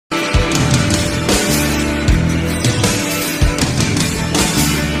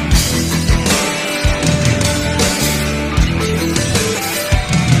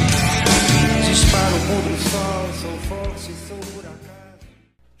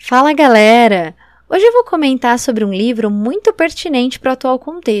Fala galera! Hoje eu vou comentar sobre um livro muito pertinente para o atual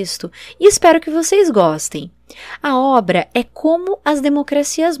contexto e espero que vocês gostem. A obra é Como as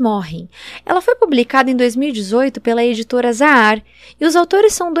Democracias Morrem. Ela foi publicada em 2018 pela editora Zahar e os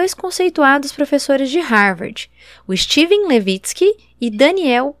autores são dois conceituados professores de Harvard, o Steven Levitsky e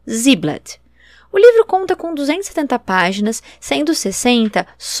Daniel Ziblatt. O livro conta com 270 páginas, sendo 60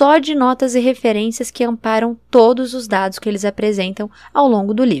 só de notas e referências que amparam todos os dados que eles apresentam ao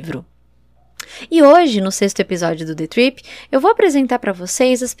longo do livro. E hoje, no 6º episódio do The Trip, eu vou apresentar para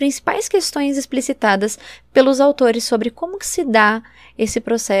vocês as principais questões explicitadas pelos autores sobre como que se dá esse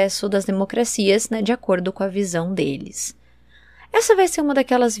processo das democracias, de acordo com a visão deles. Essa vai ser uma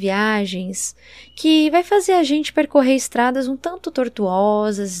daquelas viagens que vai fazer a gente percorrer estradas um tanto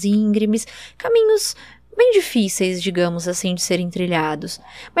tortuosas, íngremes, caminhos bem difíceis, digamos assim, de serem trilhados.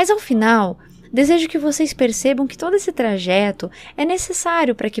 Mas ao final, desejo que vocês percebam que todo esse trajeto é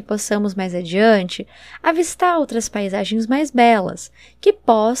necessário para que possamos mais adiante avistar outras paisagens mais belas, que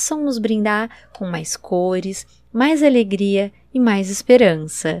possam nos brindar com mais cores, mais alegria e mais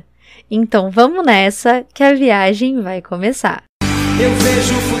esperança. Então vamos nessa que a viagem vai começar. Eu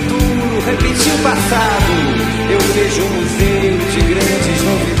vejo o futuro repetir o passado. Eu vejo um museu de grandes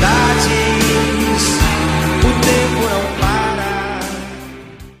novidades. O tempo não para.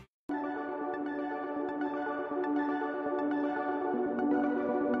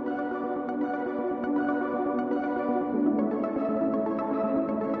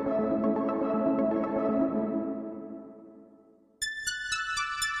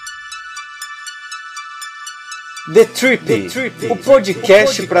 The Trip, o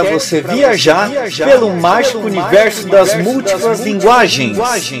podcast para você viajar pelo mágico universo das múltiplas linguagens.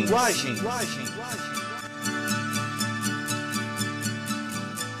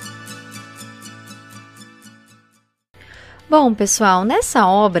 Bom, pessoal, nessa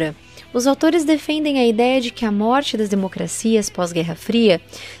obra, os autores defendem a ideia de que a morte das democracias pós-Guerra Fria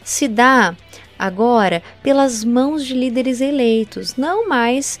se dá agora pelas mãos de líderes eleitos, não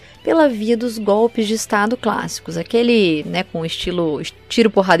mais pela via dos golpes de Estado clássicos, aquele com estilo tiro,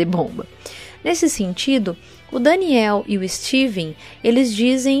 porrada e bomba. Nesse sentido, o Daniel e o Steven, eles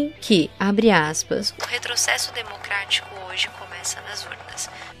dizem que, abre aspas, o retrocesso democrático hoje começa nas urnas,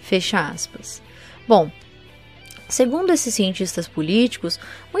 fecha aspas. Bom, segundo esses cientistas políticos,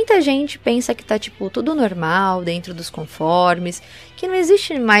 muita gente pensa que está tudo normal, dentro dos conformes, que não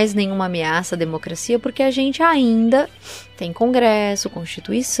existe mais nenhuma ameaça à democracia porque a gente ainda tem Congresso,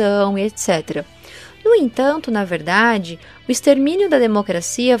 Constituição e etc. No entanto, na verdade, o extermínio da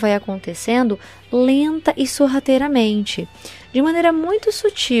democracia vai acontecendo lenta e sorrateiramente, de maneira muito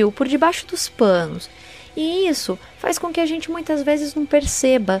sutil, por debaixo dos panos. E isso faz com que a gente muitas vezes não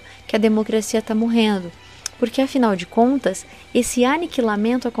perceba que a democracia está morrendo. Porque, afinal de contas, esse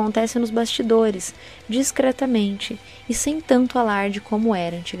aniquilamento acontece nos bastidores, discretamente e sem tanto alarde como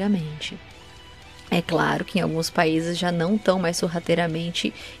era antigamente. É claro que em alguns países já não tão mais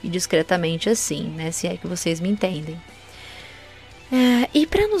sorrateiramente e discretamente assim, se é que vocês me entendem. E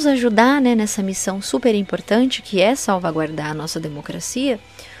para nos ajudar nessa missão super importante que é salvaguardar a nossa democracia,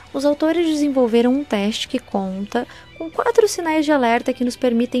 os autores desenvolveram um teste que conta com 4 sinais de alerta que nos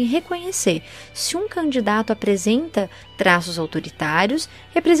permitem reconhecer se um candidato apresenta traços autoritários,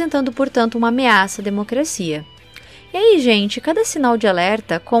 representando, portanto, uma ameaça à democracia. E aí, gente, cada sinal de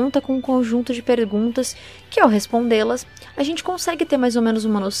alerta conta com um conjunto de perguntas que, ao respondê-las, a gente consegue ter mais ou menos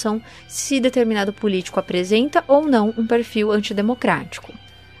uma noção se determinado político apresenta ou não um perfil antidemocrático.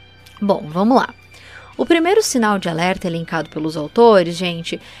 Bom, vamos lá. O primeiro sinal de alerta elencado pelos autores,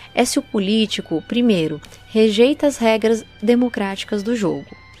 gente, é se o político, primeiro, rejeita as regras democráticas do jogo.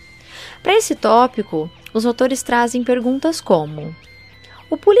 Para esse tópico, os autores trazem perguntas como: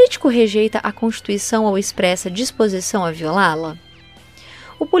 o político rejeita a Constituição ou expressa disposição a violá-la?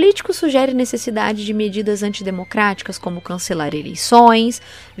 O político sugere necessidade de medidas antidemocráticas como cancelar eleições,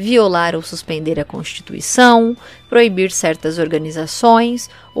 violar ou suspender a Constituição, proibir certas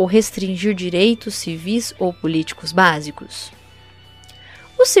organizações ou restringir direitos civis ou políticos básicos.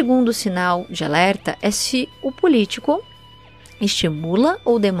 O segundo sinal de alerta é se o político estimula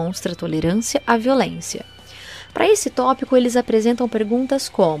ou demonstra tolerância à violência. Para esse tópico, eles apresentam perguntas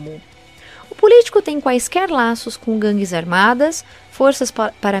como: o político tem quaisquer laços com gangues armadas, forças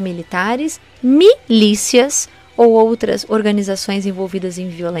paramilitares, milícias ou outras organizações envolvidas em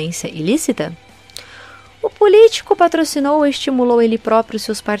violência ilícita? O político patrocinou ou estimulou ele próprio e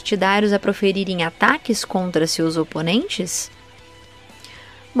seus partidários a proferirem ataques contra seus oponentes?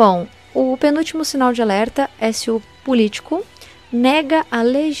 Bom, o penúltimo sinal de alerta é se o político nega a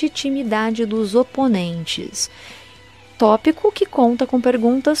legitimidade dos oponentes. tópico que conta com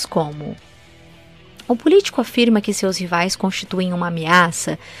perguntas como: o político afirma que seus rivais constituem uma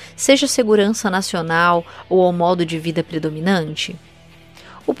ameaça, seja à segurança nacional ou ao modo de vida predominante?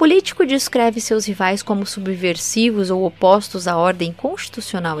 O político descreve seus rivais como subversivos ou opostos à ordem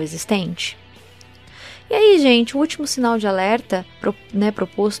constitucional existente? E aí, gente, o último sinal de alerta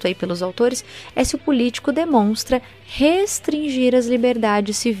proposto aí pelos autores é se o político demonstra restringir as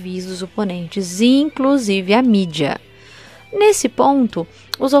liberdades civis dos oponentes, inclusive a mídia. Nesse ponto,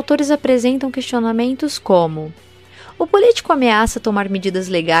 os autores apresentam questionamentos como: o político ameaça tomar medidas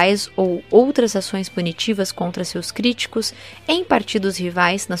legais ou outras ações punitivas contra seus críticos em partidos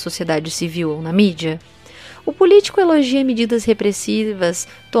rivais na sociedade civil ou na mídia? O político elogia medidas repressivas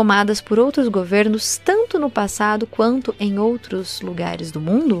tomadas por outros governos tanto no passado quanto em outros lugares do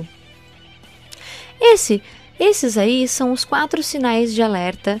mundo? Esses aí são os 4 sinais de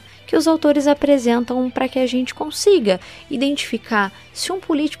alerta que os autores apresentam para que a gente consiga identificar se um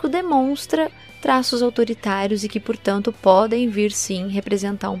político demonstra traços autoritários e que, portanto, podem vir sim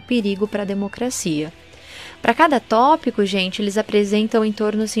representar um perigo para a democracia. Para cada tópico, gente, eles apresentam em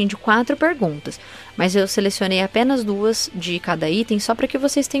torno assim, de 4 perguntas, mas eu selecionei apenas 2 de cada item só para que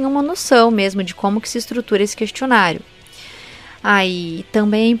vocês tenham uma noção mesmo de como que se estrutura esse questionário. E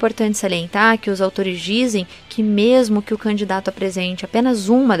também é importante salientar que os autores dizem que mesmo que o candidato apresente apenas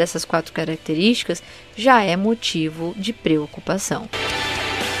uma dessas 4 características, já é motivo de preocupação.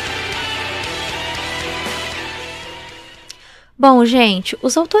 Bom, gente,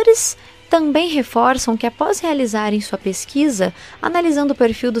 os autores também reforçam que após realizarem sua pesquisa, analisando o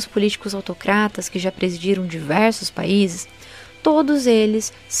perfil dos políticos autocratas que já presidiram diversos países, todos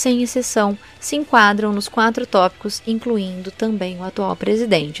eles, sem exceção, se enquadram nos 4 tópicos, incluindo também o atual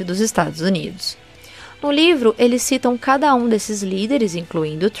presidente dos Estados Unidos. No livro, eles citam cada um desses líderes,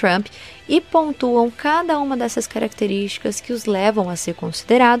 incluindo Trump, e pontuam cada uma dessas características que os levam a ser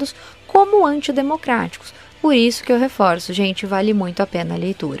considerados como antidemocráticos. Por isso que eu reforço, gente, vale muito a pena a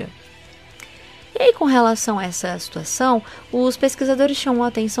leitura. E aí, com relação a essa situação, os pesquisadores chamam a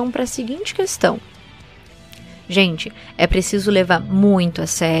atenção para a seguinte questão. Gente, é preciso levar muito a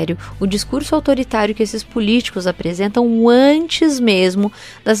sério o discurso autoritário que esses políticos apresentam antes mesmo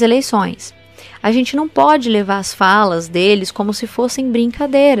das eleições. A gente não pode levar as falas deles como se fossem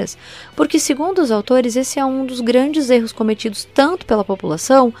brincadeiras, porque, segundo os autores, esse é um dos grandes erros cometidos tanto pela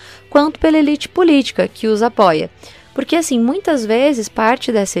população quanto pela elite política que os apoia. Porque, assim, muitas vezes parte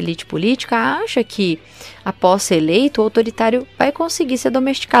dessa elite política acha que, após ser eleito, o autoritário vai conseguir ser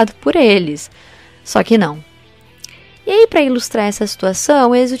domesticado por eles. Só que não. E aí, para ilustrar essa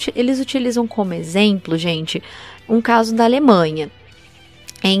situação, eles utilizam como exemplo, gente, um caso da Alemanha,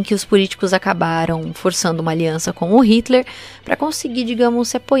 em que os políticos acabaram forçando uma aliança com o Hitler para conseguir, digamos,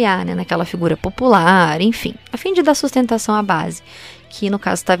 se apoiar naquela figura popular, enfim, a fim de dar sustentação à base, que no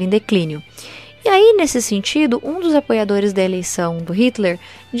caso estava em declínio. E aí, nesse sentido, um dos apoiadores da eleição do Hitler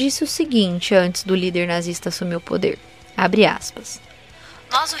disse o seguinte antes do líder nazista assumir o poder, abre aspas: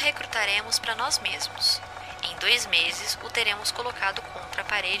 "Nós o recrutaremos para nós mesmos. Em 2 meses o teremos colocado contra a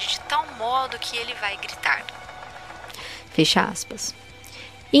parede de tal modo que ele vai gritar." Fecha aspas.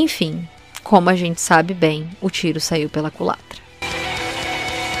 Enfim, como a gente sabe bem, o tiro saiu pela culatra.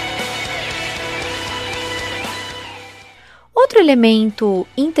 Outro elemento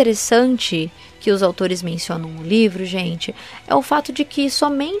interessante que os autores mencionam no livro, gente, é o fato de que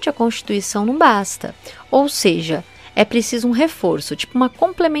somente a Constituição não basta. Ou seja, é preciso um reforço, tipo uma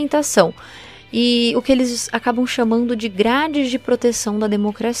complementação, e o que eles acabam chamando de grades de proteção da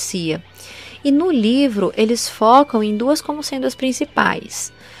democracia. E no livro, eles focam em 2 como sendo as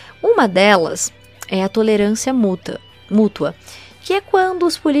principais. Uma delas é a tolerância mútua, que é quando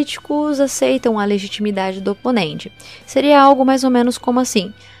os políticos aceitam a legitimidade do oponente. Seria algo mais ou menos como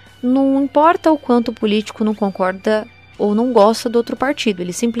assim: não importa o quanto o político não concorda ou não gosta do outro partido,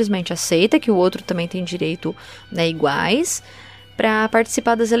 ele simplesmente aceita que o outro também tem direito, iguais para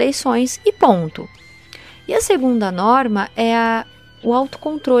participar das eleições e ponto. E a segunda norma é o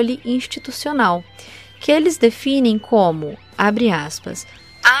autocontrole institucional, que eles definem como, abre aspas,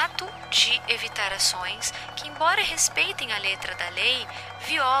 ato de evitar ações que, embora respeitem a letra da lei,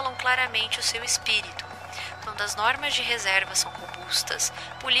 violam claramente o seu espírito. Quando as normas de reserva são robustas,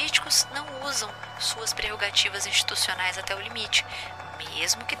 políticos não usam suas prerrogativas institucionais até o limite,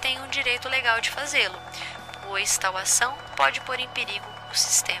 mesmo que tenham o direito legal de fazê-lo, pois tal ação pode pôr em perigo o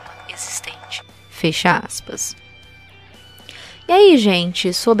sistema existente. Fecha aspas. E aí,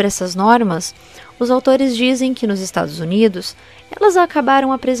 gente, sobre essas normas, os autores dizem que nos Estados Unidos elas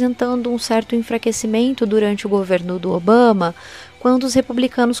acabaram apresentando um certo enfraquecimento durante o governo do Obama, quando os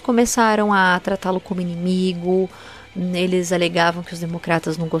republicanos começaram a tratá-lo como inimigo, Eles alegavam que os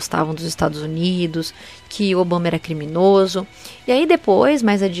democratas não gostavam dos Estados Unidos, que Obama era criminoso. E aí depois,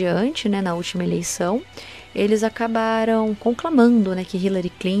 mais adiante, né, na última eleição, eles acabaram conclamando, né, que Hillary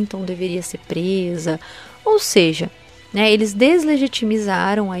Clinton deveria ser presa. Ou seja, né, eles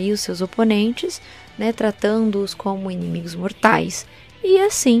deslegitimizaram aí os seus oponentes, né, tratando-os como inimigos mortais. E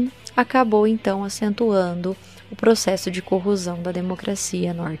assim acabou então acentuando o processo de corrosão da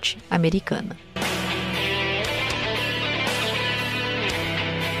democracia norte-americana.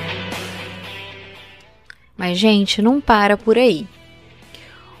 Mas, gente, não para por aí.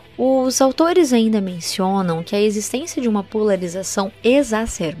 Os autores ainda mencionam que a existência de uma polarização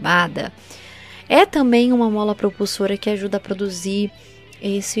exacerbada é também uma mola propulsora que ajuda a produzir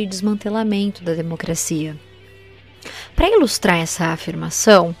esse desmantelamento da democracia. Para ilustrar essa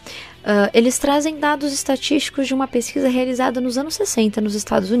afirmação, eles trazem dados estatísticos de uma pesquisa realizada nos anos 60 nos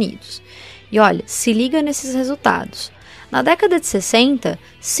Estados Unidos. E olha, se liga nesses resultados. Na década de 60,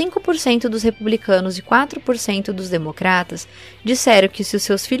 5% dos republicanos e 4% dos democratas disseram que se os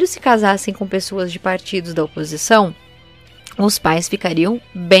seus filhos se casassem com pessoas de partidos da oposição, os pais ficariam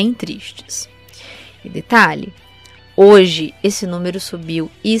bem tristes. E detalhe, hoje esse número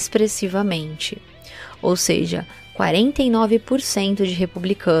subiu expressivamente, ou seja, 49% de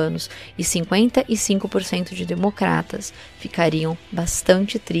republicanos e 55% de democratas ficariam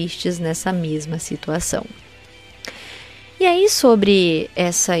bastante tristes nessa mesma situação. E aí, sobre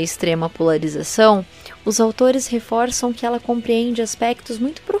essa extrema polarização, os autores reforçam que ela compreende aspectos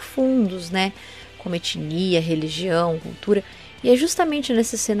muito profundos, né, como etnia, religião, cultura, e é justamente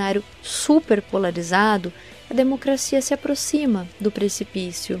nesse cenário super polarizado que a democracia se aproxima do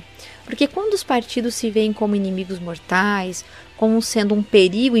precipício. Porque quando os partidos se veem como inimigos mortais, como sendo um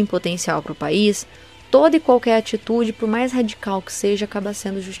perigo em potencial para o país, toda e qualquer atitude, por mais radical que seja, acaba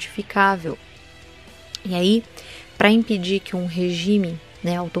sendo justificável. E aí, para impedir que um regime,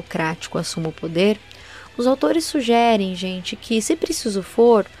 né, autocrático assuma o poder, os autores sugerem, gente, que, se preciso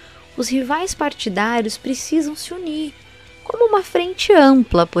for, os rivais partidários precisam se unir, como uma frente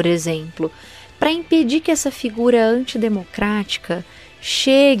ampla, por exemplo, para impedir que essa figura antidemocrática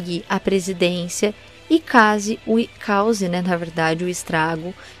chegue à presidência e cause, né, na verdade, o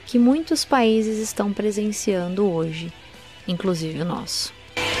estrago que muitos países estão presenciando hoje, inclusive o nosso.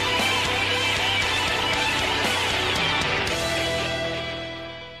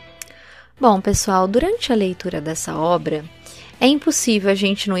 Bom, pessoal, durante a leitura dessa obra, é impossível a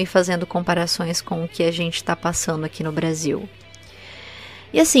gente não ir fazendo comparações com o que a gente está passando aqui no Brasil.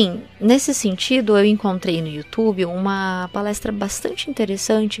 E assim, nesse sentido, eu encontrei no YouTube uma palestra bastante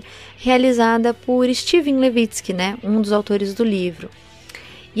interessante realizada por Steven Levitsky, né, um dos autores do livro.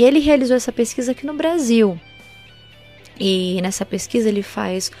 E ele realizou essa pesquisa aqui no Brasil. E nessa pesquisa ele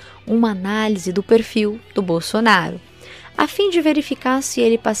faz uma análise do perfil do Bolsonaro, a fim de verificar se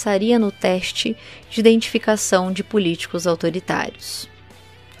ele passaria no teste de identificação de políticos autoritários.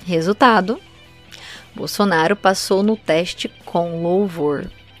 Resultado: Bolsonaro passou no teste com louvor.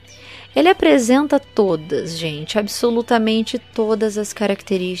 Ele apresenta todas, gente, absolutamente todas as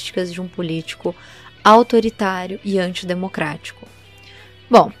características de um político autoritário e antidemocrático.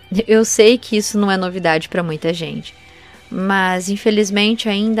 Bom, eu sei que isso não é novidade para muita gente, mas infelizmente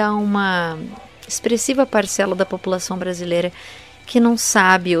ainda há uma expressiva parcela da população brasileira que não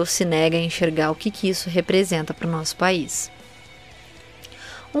sabe ou se nega a enxergar o que isso representa para o nosso país.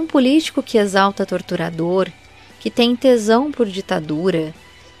 Um político que exalta torturador, que tem tesão por ditadura,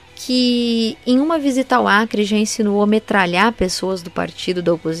 que em uma visita ao Acre já ensinou a metralhar pessoas do partido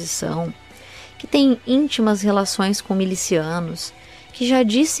da oposição, que tem íntimas relações com milicianos, que já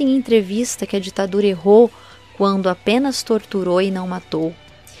disse em entrevista que a ditadura errou quando apenas torturou e não matou,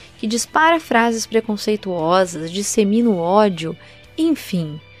 que dispara frases preconceituosas, dissemina o ódio,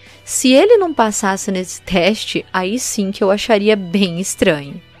 enfim. Se ele não passasse nesse teste, aí sim que eu acharia bem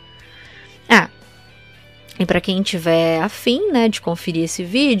estranho. E para quem tiver afim, né, de conferir esse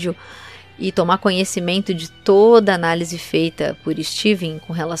vídeo e tomar conhecimento de toda a análise feita por Steven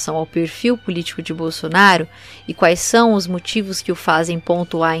com relação ao perfil político de Bolsonaro e quais são os motivos que o fazem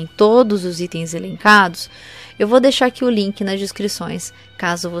pontuar em todos os itens elencados, eu vou deixar aqui o link nas descrições,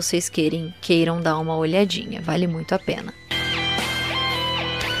 caso vocês queiram dar uma olhadinha. Vale muito a pena.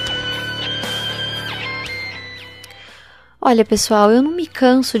 Olha, pessoal, eu não me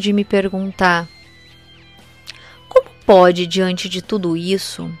canso de me perguntar como pode, diante de tudo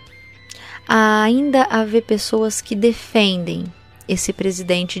isso, ainda haver pessoas que defendem esse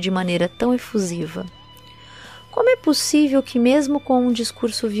presidente de maneira tão efusiva. Como é possível que, mesmo com um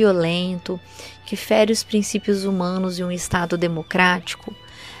discurso violento, que fere os princípios humanos e um Estado democrático,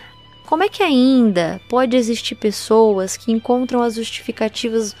 Como é que ainda pode existir pessoas que encontram as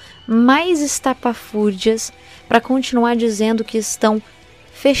justificativas mais estapafúrdias para continuar dizendo que estão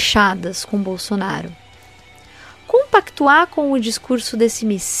fechadas com Bolsonaro? Compactuar com o discurso desse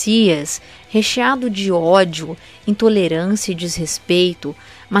Messias, recheado de ódio, intolerância e desrespeito,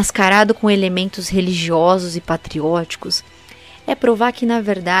 mascarado com elementos religiosos e patrióticos, é provar que, na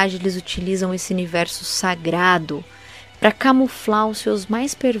verdade, eles utilizam esse universo sagrado para camuflar os seus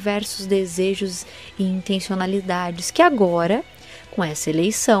mais perversos desejos e intencionalidades, que agora, com essa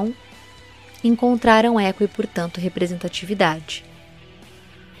eleição, encontraram eco e, portanto, representatividade.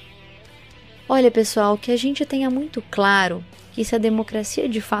 Olha, pessoal, que a gente tenha muito claro que se a democracia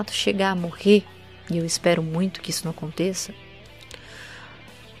de fato chegar a morrer, e eu espero muito que isso não aconteça,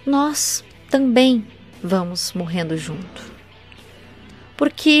 nós também vamos morrendo junto.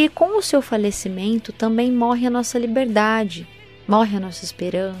 Porque com o seu falecimento também morre a nossa liberdade, morre a nossa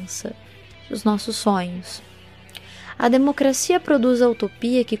esperança, os nossos sonhos. A democracia produz a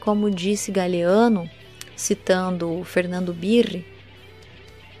utopia que, como disse Galeano, citando Fernando Birri,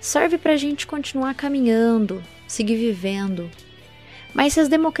 serve para a gente continuar caminhando, seguir vivendo. Mas se as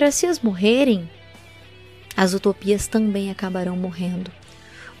democracias morrerem, as utopias também acabarão morrendo,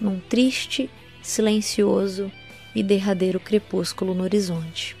 num triste, silencioso e derradeiro crepúsculo no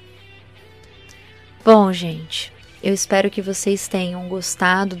horizonte. Bom, gente, eu espero que vocês tenham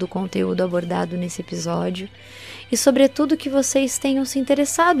gostado do conteúdo abordado nesse episódio e, sobretudo, que vocês tenham se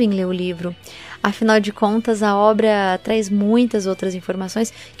interessado em ler o livro. Afinal de contas, a obra traz muitas outras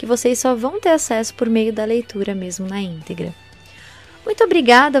informações que vocês só vão ter acesso por meio da leitura mesmo na íntegra. Muito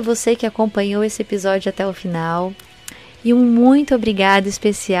obrigada a você que acompanhou esse episódio até o final e um muito obrigado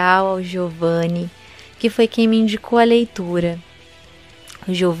especial ao Giovanni, que foi quem me indicou a leitura.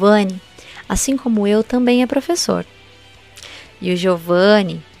 O Giovanni, assim como eu, também é professor. E o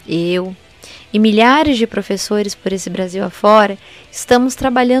Giovanni, eu e milhares de professores por esse Brasil afora estamos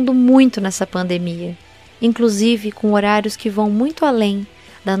trabalhando muito nessa pandemia, inclusive com horários que vão muito além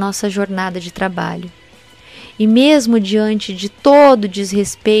da nossa jornada de trabalho. E mesmo diante de todo o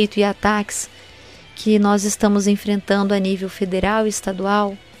desrespeito e ataques que nós estamos enfrentando a nível federal e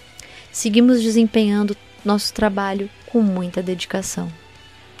estadual, seguimos desempenhando nosso trabalho com muita dedicação.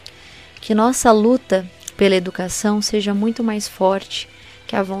 Que nossa luta pela educação seja muito mais forte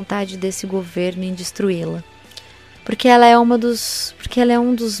que a vontade desse governo em destruí-la, porque ela é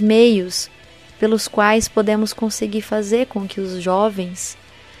um dos meios pelos quais podemos conseguir fazer com que os jovens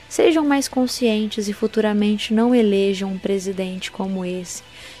sejam mais conscientes e futuramente não elejam um presidente como esse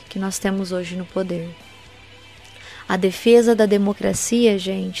que nós temos hoje no poder. A defesa da democracia,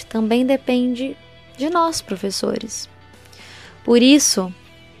 gente, também depende de nós, professores. Por isso,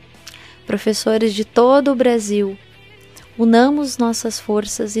 professores de todo o Brasil, unamos nossas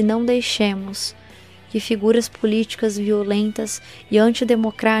forças e não deixemos que figuras políticas violentas e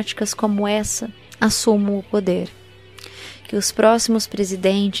antidemocráticas como essa assumam o poder. Que os próximos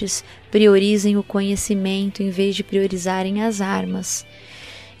presidentes priorizem o conhecimento em vez de priorizarem as armas.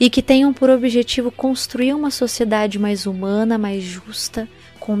 E que tenham por objetivo construir uma sociedade mais humana, mais justa,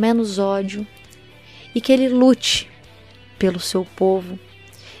 com menos ódio. E que ele lute pelo seu povo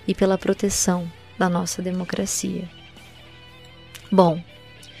e pela proteção da nossa democracia. Bom,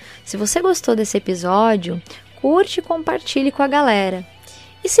 se você gostou desse episódio, curte e compartilhe com a galera.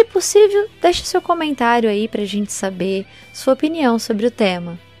 E, se possível, deixe seu comentário aí pra gente saber sua opinião sobre o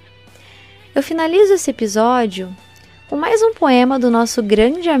tema. Eu finalizo esse episódio com mais um poema do nosso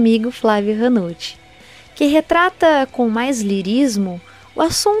grande amigo Flávio Ranucci, que retrata com mais lirismo o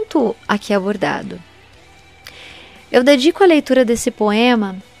assunto aqui abordado. Eu dedico a leitura desse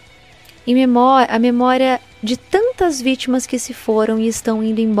poema à memória de tantas vítimas que se foram e estão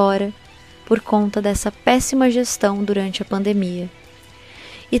indo embora por conta dessa péssima gestão durante a pandemia.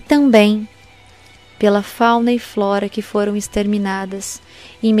 E também pela fauna e flora que foram exterminadas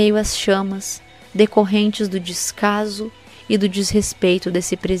em meio às chamas decorrentes do descaso e do desrespeito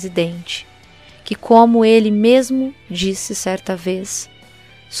desse presidente, que, como ele mesmo disse certa vez,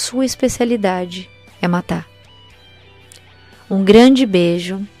 sua especialidade é matar. Um grande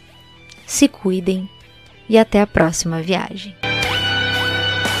beijo, se cuidem e até a próxima viagem.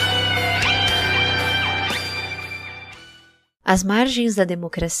 Às margens da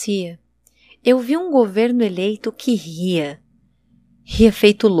democracia, eu vi um governo eleito que ria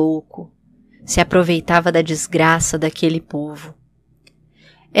feito louco, se aproveitava da desgraça daquele povo.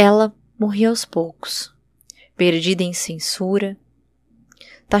 Ela morria aos poucos, perdida em censura,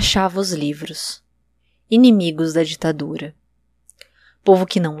 taxava os livros, inimigos da ditadura. Povo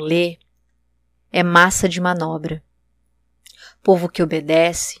que não lê é massa de manobra. Povo que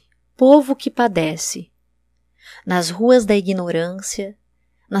obedece povo que padece, nas ruas da ignorância,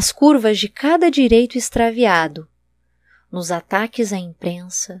 nas curvas de cada direito extraviado, nos ataques à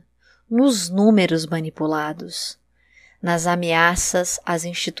imprensa, nos números manipulados, nas ameaças às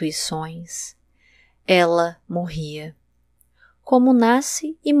instituições. Ela morria. Como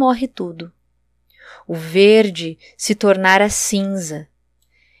nasce e morre tudo. O verde se tornara cinza,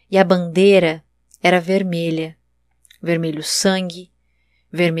 e a bandeira era vermelha, vermelho sangue,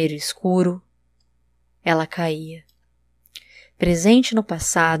 vermelho escuro. Ela caía. Presente no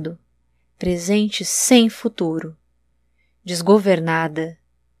passado, presente sem futuro, desgovernada,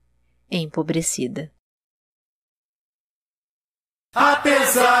 empobrecida.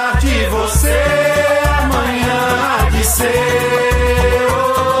 Apesar de você, amanhã há de ser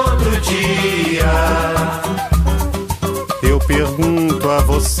outro dia. Eu pergunto a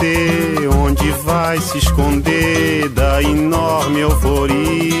você onde vai se esconder da enorme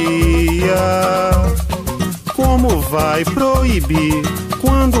euforia. Como vai proibir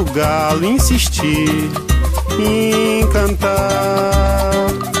quando o galo insistir em cantar?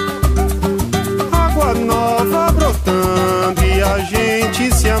 Água nova brotando e a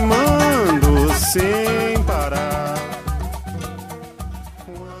gente se amando sem parar.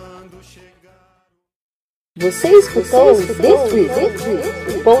 Quando chegar... Você escutou The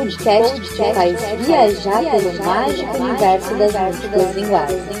Trip, o podcast que te faz viajar pelo mágico universo das múltiplas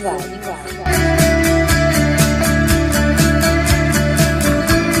linguagens.